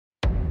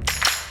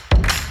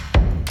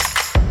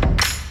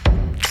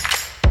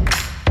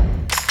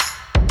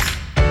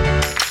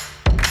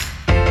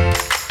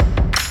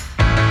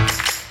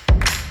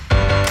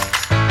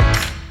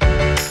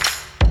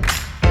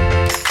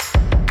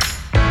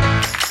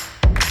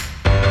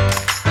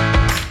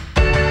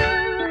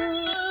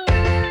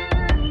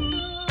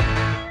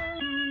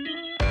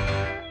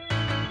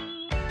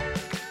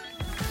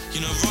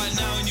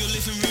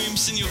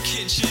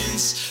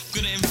kitchens.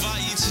 I'm gonna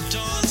invite you to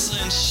dance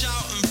and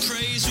shout and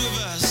praise with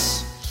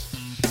us.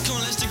 Come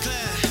on, let's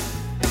declare.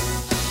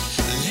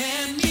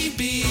 Let me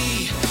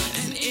be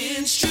an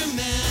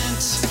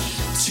instrument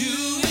to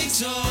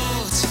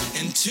exalt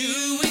and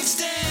to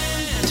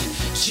extend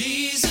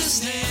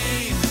Jesus'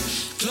 name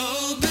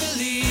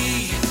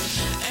globally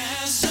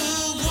as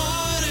the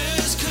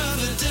waters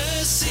cover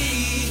the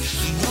sea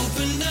and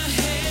open the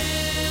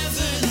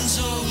heavens,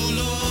 oh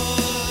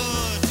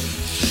Lord,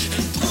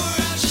 and pour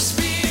out your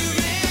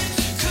spirit,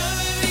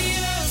 cover the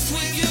earth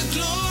with your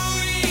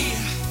glory,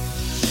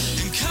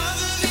 and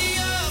cover the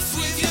earth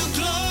with your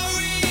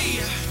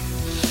glory,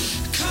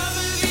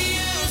 cover the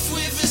earth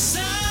with the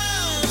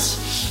sound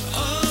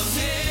of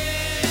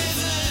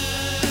heaven,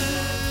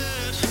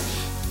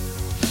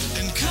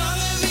 and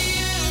cover the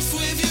earth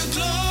with your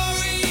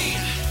glory,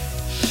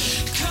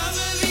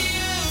 cover the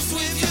earth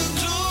with your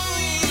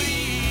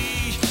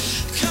glory,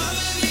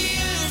 cover the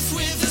earth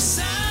with the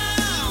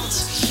sound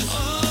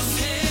of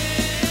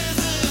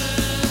heaven,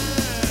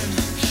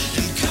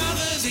 and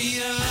cover the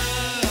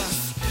earth.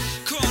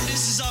 Come on,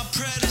 this is our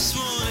prayer this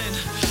morning,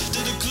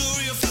 that the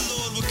glory of the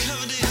Lord will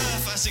cover the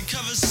earth as it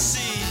covers the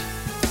sea.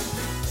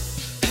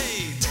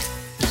 Hey,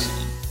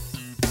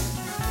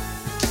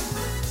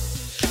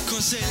 come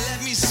on, say, let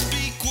me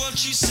speak what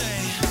you say.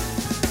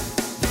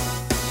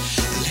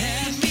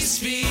 Let me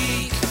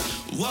speak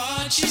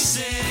what you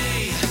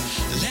say.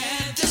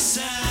 Let the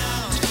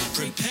sound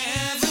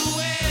prepare the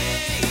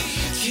way.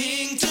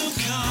 Kingdom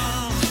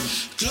come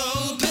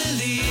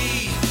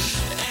globally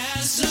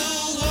as the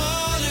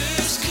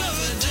waters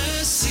cover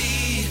the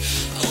sea.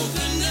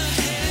 Open the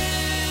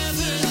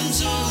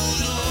heavens, oh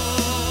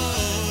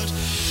Lord.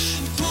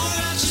 Pour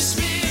out your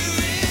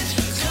spirit,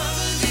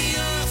 cover the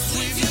earth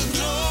with your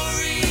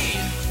glory.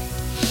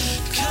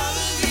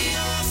 Cover the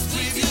earth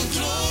with your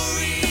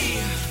glory.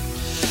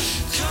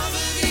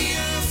 Cover the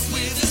earth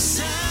with the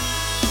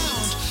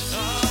sound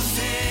of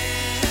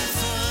heaven.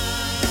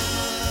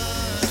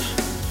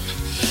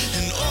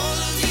 And all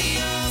of the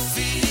earth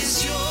is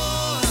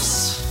yours.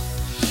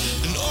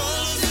 And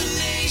all of the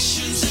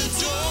nations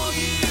adore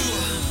you.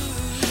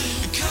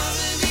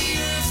 Cover the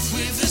earth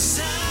with the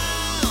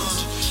sound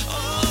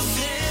of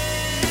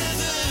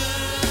heaven.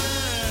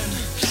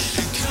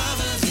 And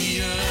cover the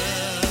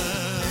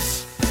earth.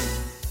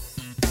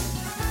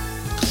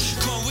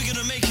 Come on, we're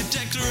gonna make a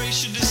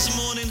declaration this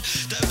morning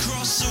that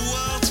across the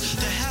world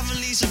the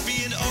heavenlies are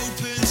being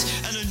opened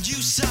and a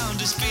new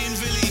sound is being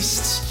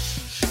released.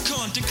 Come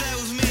on, declare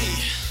with me.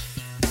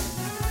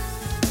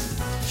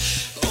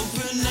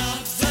 Open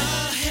up the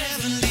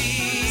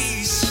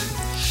heavenlies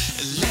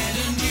and let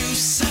a new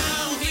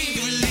sound be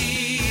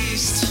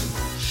released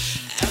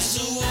as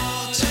the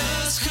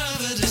waters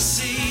cover the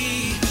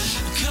sea,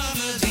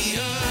 cover the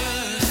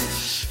earth.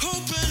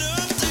 Open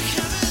up the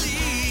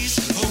heavenlies,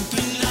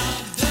 open up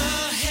the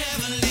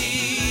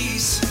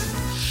heavenlies,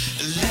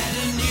 let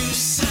a new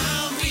sound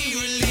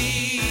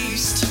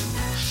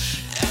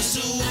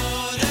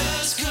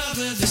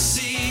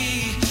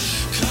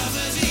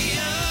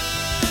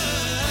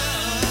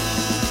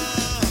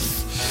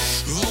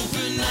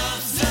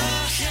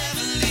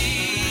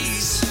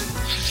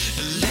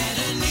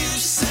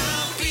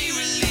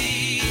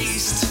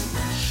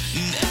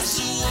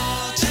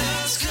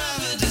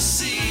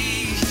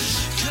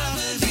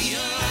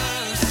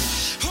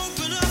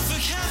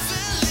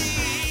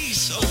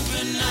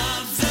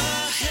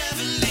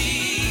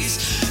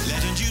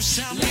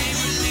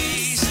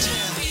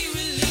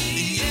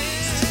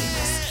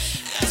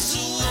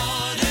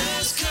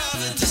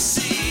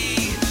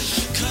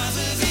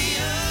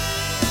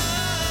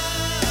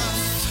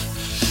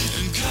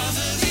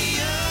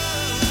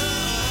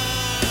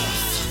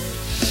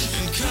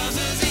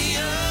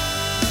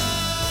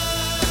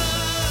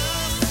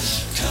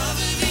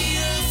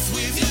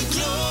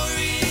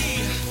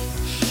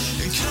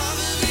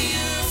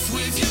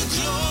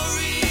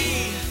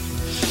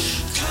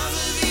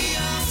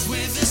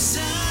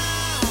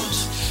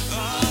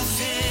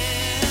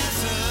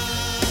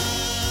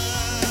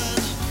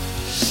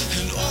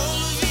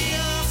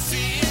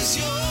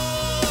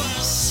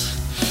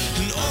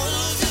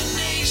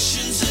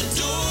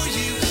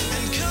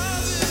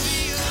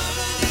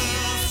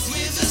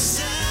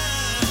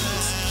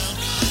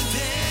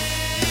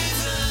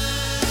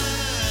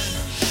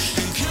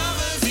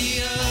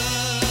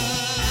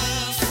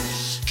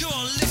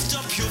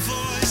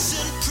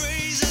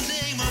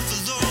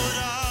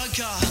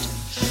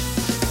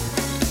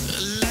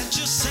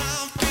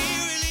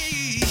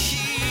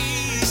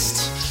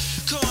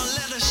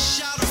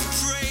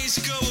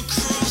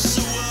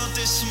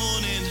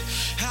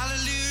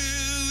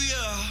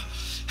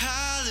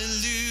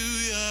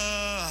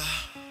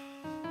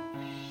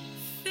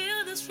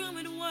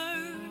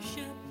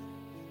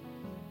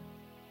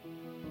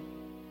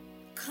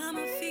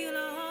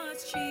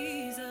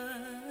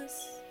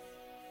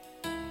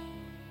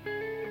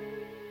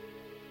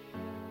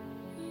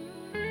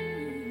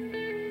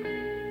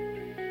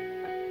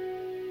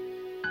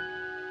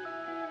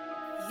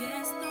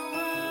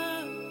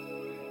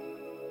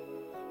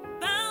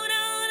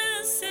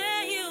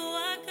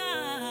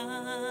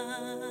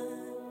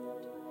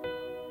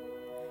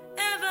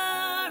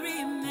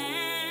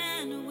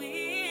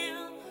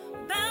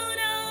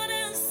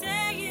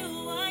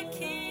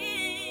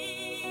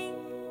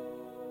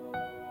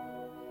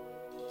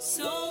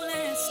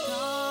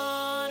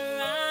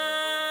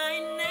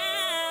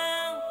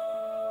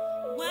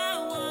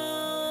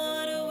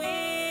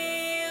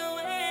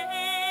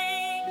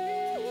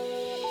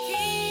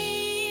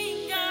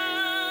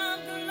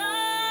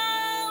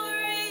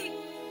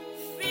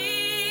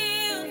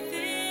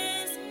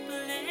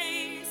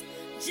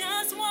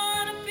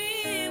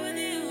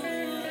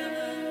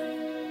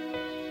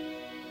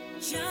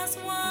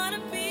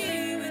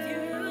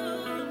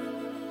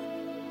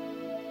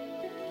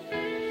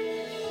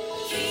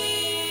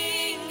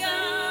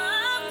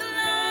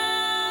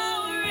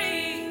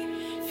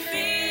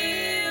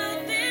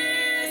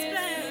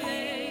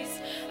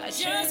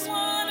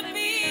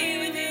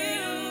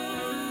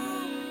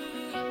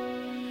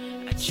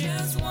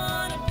just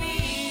wanna be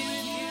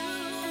with you.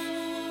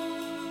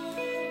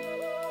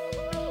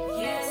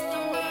 Yes,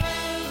 the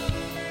world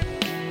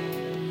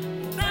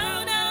will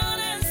bow down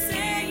and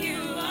say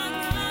you are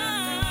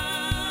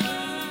God.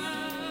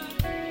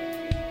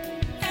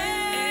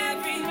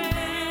 Every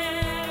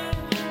man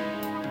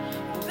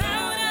will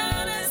bow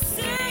down and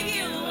say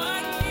you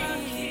are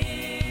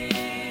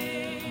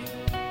King.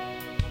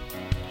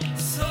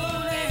 So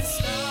let's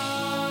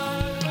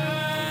start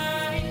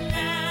right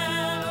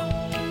now.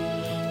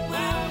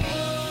 While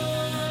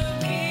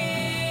we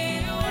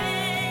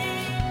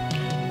wait,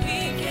 we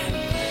can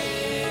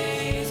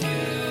praise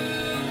you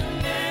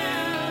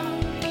now.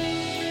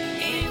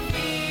 In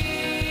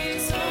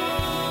victory,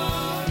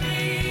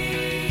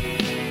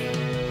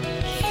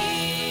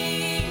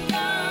 King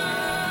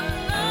of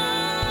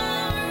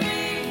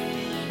glory,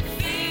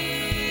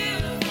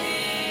 fill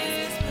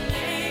this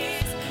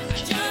place. I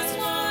just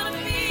wanna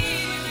be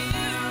with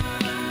you.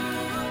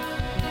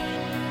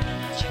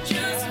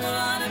 Just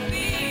wanna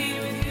be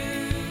with you.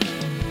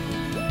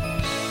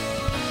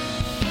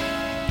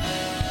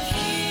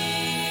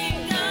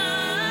 King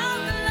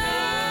of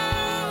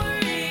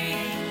glory,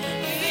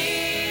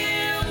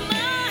 fill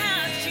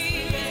my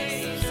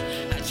Jesus.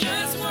 I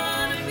just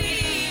wanna be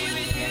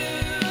with you.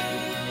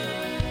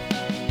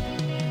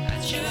 I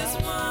just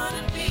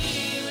wanna be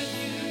with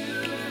you.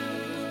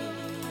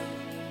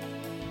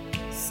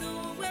 So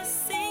we'll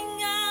sing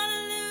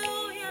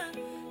hallelujah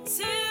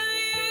till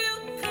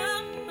you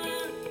come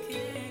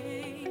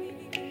again.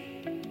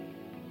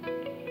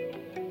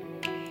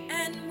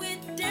 And we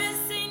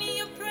dance in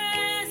your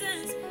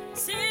presence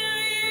till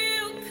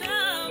you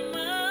come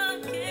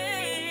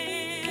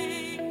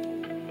again.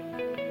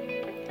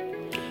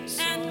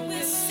 And we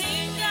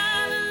sing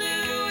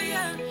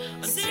hallelujah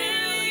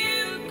till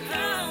you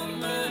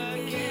come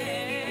again.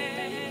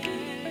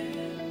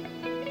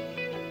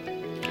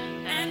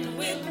 And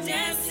we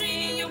dance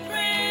in your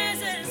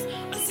presence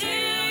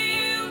till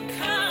you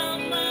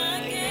come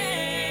again.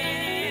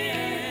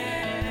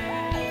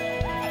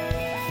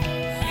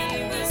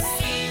 And we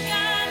sing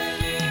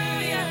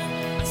hallelujah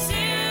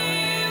till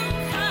you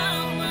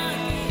come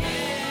again.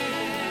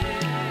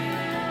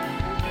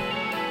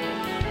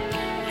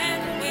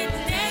 And we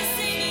dance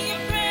in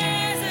your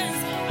presence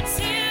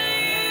till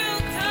you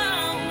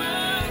come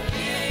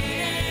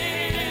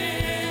again.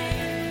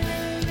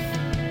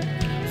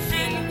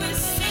 And we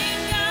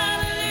sing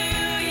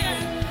hallelujah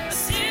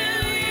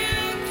till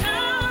you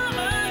come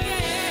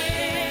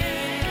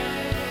again.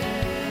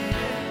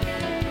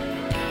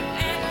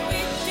 And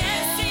we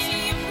dance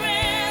in your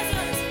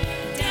presence,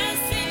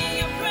 dance in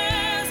your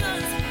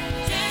presence,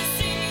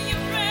 dance in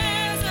your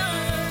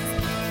presence,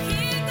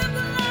 King of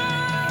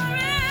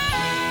glory.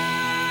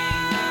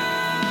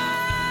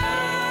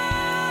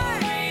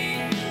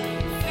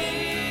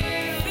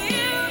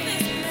 Fill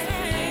this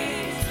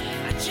place.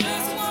 I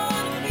just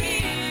wanna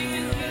be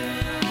with you.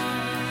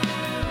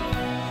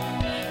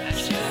 I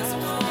just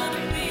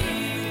wanna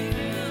be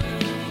with you.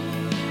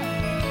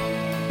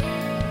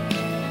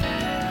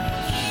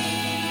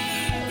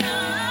 King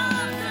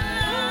of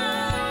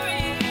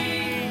glory,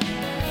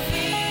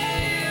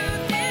 fill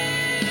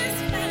this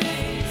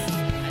place.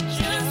 I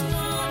just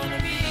wanna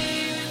be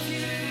with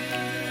you.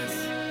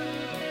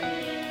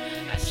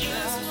 I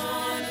just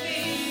wanna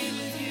be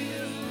with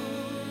you.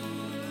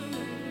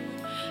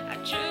 I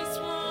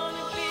just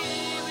wanna be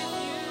with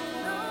you,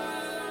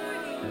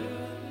 Lord.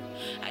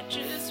 I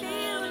just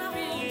wanna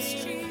be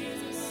with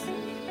Jesus.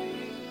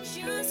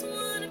 Just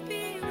wanna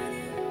be with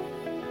you.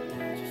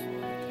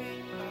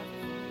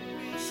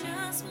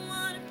 Just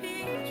wanna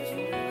be with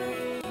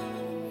you.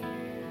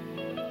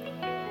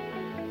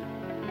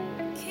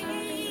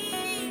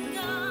 King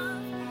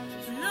of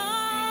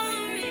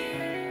glory,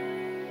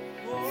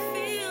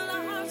 fill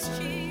our hearts,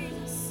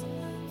 Jesus.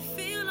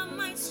 Fill our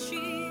minds,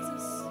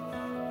 Jesus.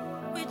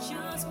 We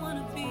just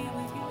wanna be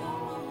with you.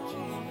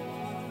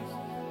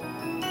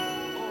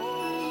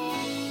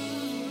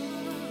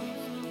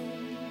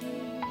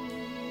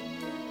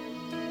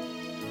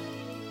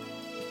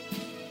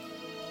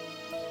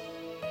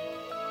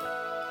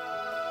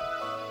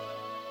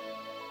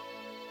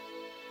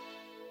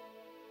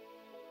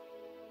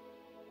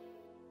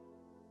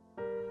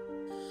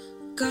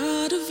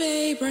 God of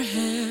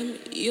Abraham,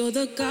 you're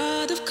the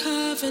God of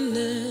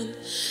covenant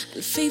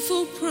and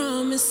faithful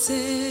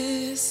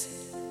promises.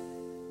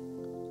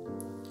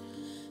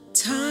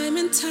 Time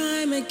and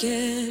time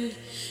again,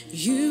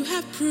 you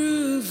have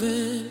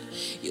proven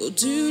you'll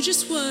do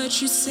just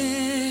what you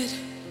said.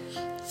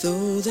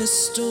 Though the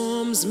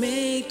storms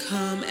may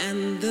come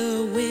and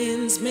the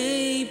winds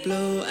may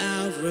blow,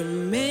 I'll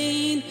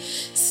remain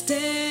steadfast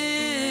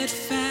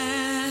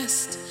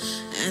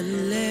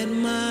and let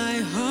my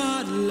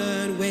heart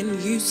learn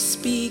when you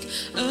speak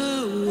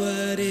a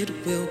word, it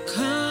will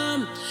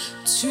come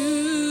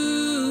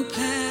to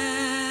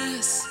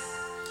pass.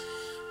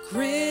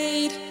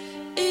 Great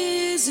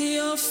is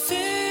your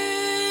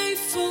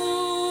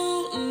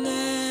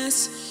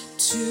faithfulness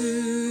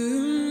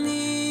to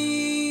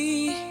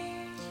me.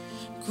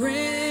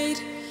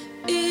 Great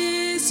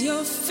is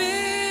your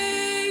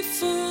faithfulness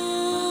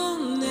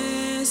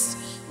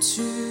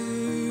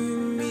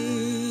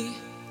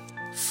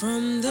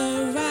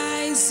the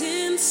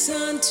rising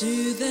sun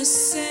to the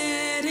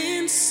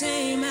setting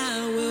same,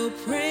 I will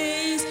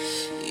praise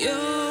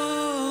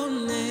your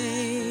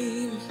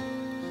name.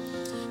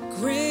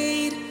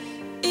 Great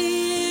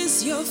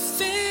is your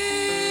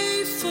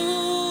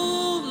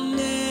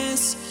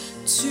faithfulness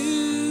to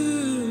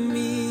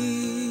me.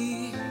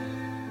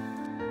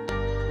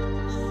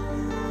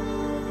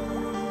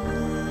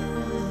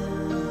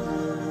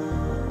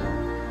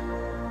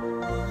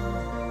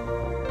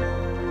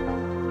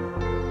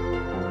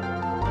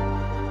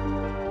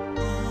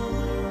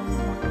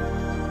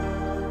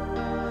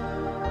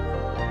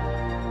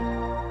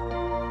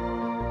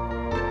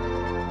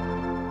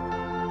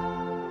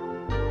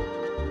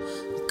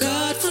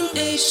 From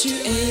age to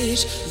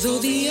age, though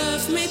the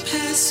earth may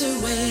pass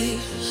away,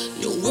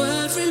 your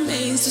word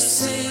remains the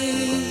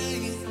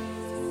same.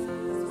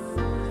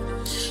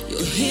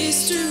 Your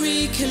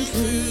history can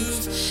prove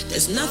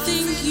there's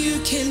nothing you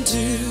can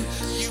do.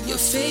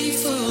 You're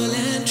faithful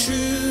and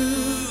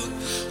true.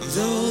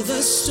 Though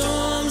the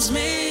storms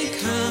may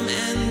come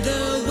and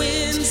the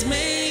winds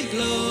may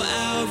blow,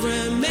 I'll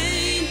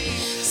remain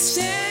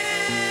steadfast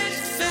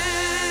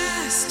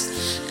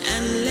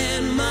and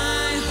let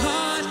my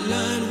heart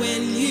learn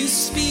when you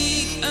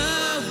speak a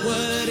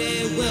word,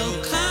 it will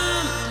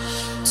come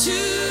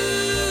to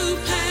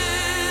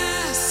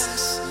pass.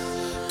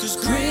 'Cause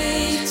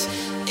great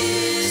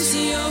is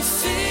your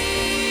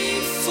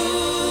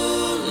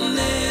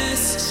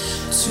faithfulness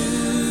to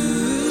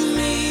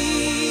me.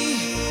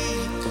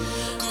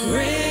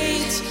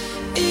 Great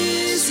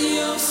is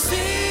your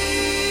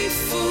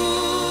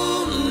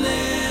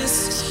faithfulness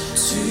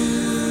to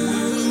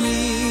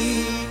me.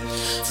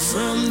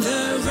 From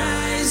the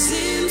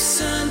rising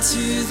sun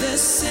to the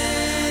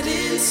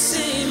setting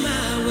same, I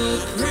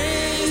will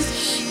praise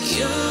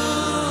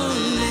your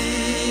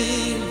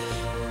name.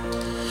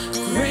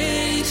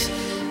 Great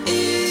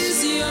is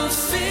your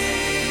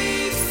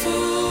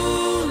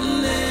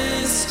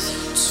faithfulness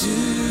to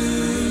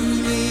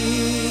me.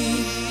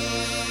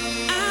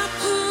 I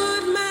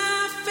put my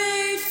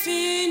faith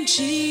in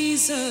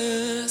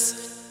Jesus,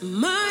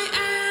 my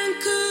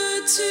anchor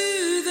to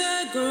the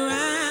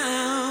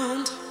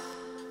ground,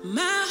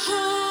 my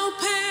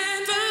hope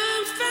and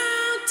firm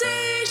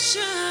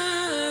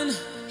foundation.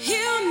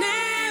 He'll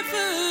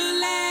never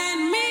let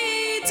me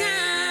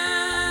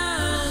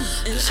down.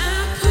 And I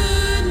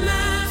put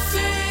my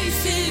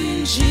faith in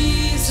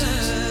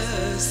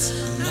Jesus,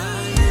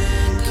 my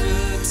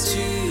anchor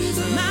to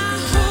the ground. My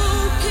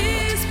hope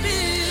is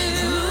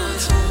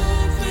built,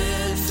 hope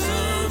and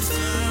firm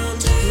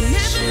foundation. He'll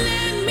never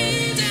let me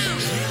down.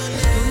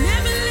 He'll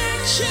never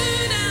let you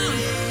down.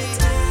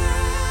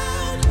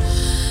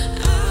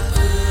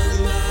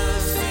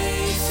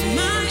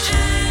 My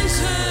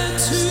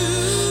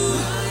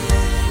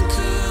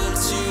anchor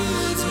to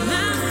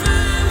my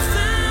firm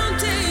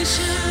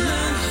foundation.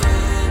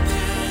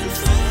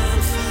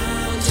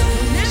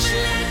 He'll never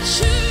let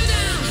you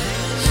down.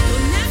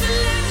 He'll never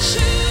let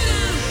you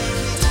down.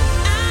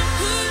 I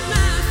put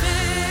my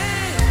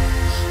faith.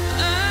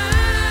 Oh,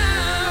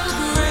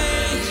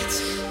 great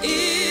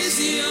is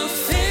your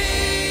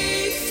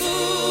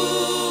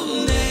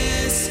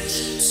faithfulness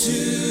to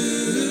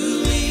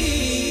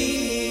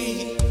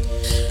me.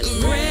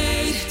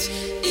 Great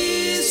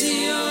is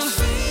your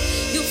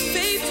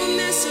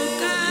faithfulness, oh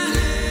God.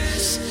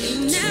 It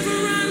never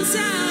runs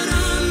out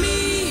on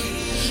me.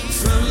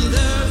 From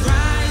the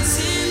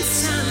rising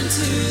sun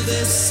to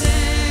the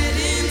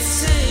setting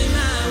same, I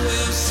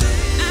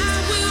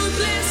will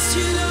bless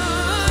you,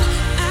 Lord.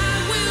 I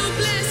will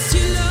bless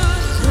you,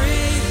 Lord.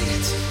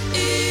 Great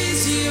is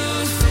your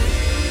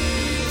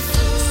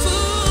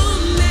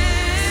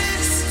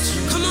faithfulness.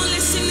 Come on,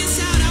 let's sing this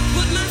out. I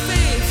put my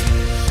faith.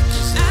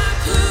 I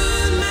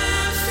put my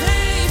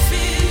faith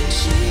in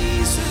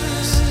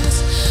Jesus,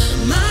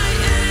 my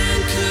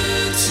anchor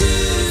to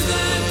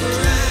the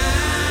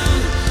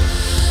ground,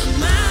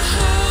 my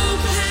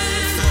hope and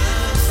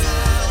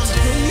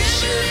he'll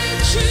never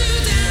let you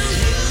down.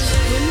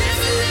 He'll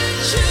never let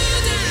you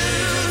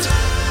down.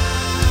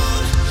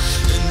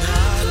 And I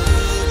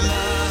put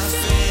my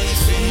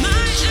faith in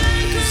my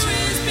anchor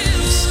is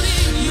built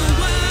in your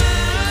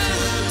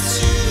word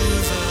to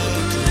the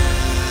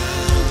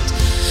ground.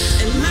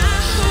 And my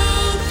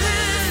hope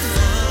and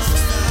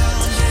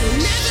he'll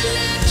never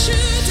let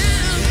you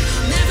down,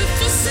 never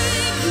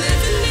forsake,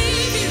 never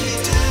leave you.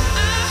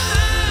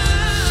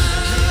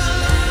 He'll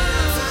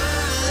never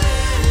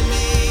let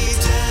me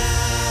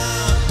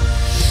down,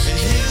 and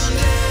he'll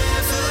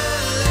never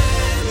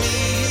let me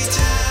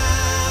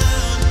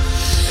down,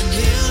 and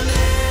he'll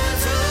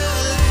never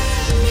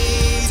let me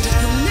down.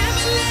 He'll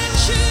never let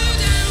you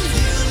down.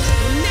 He'll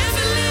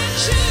never let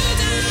you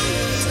down.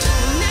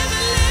 He'll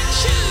never let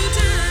you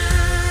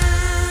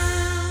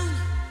down.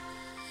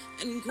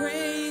 And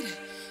great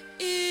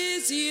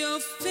is your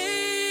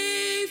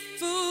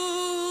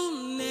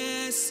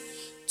faithfulness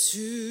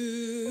to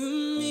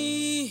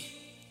me.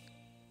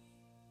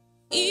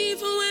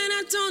 Even when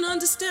I don't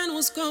understand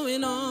what's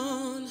going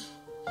on,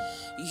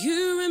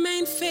 you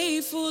remain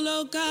faithful,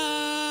 oh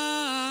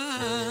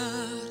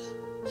God.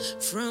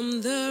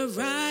 From the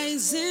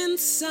rising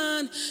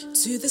sun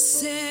to the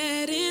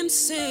setting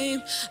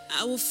same,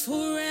 I will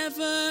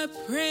forever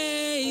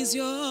praise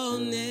your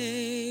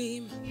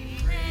name.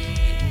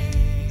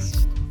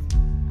 Praised,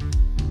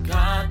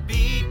 God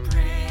be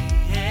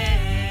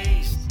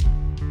praised.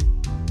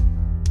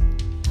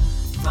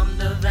 From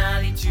the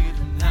valley to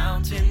the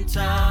mountain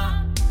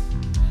top,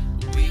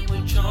 we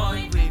will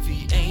join with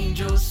the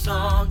angels'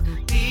 song.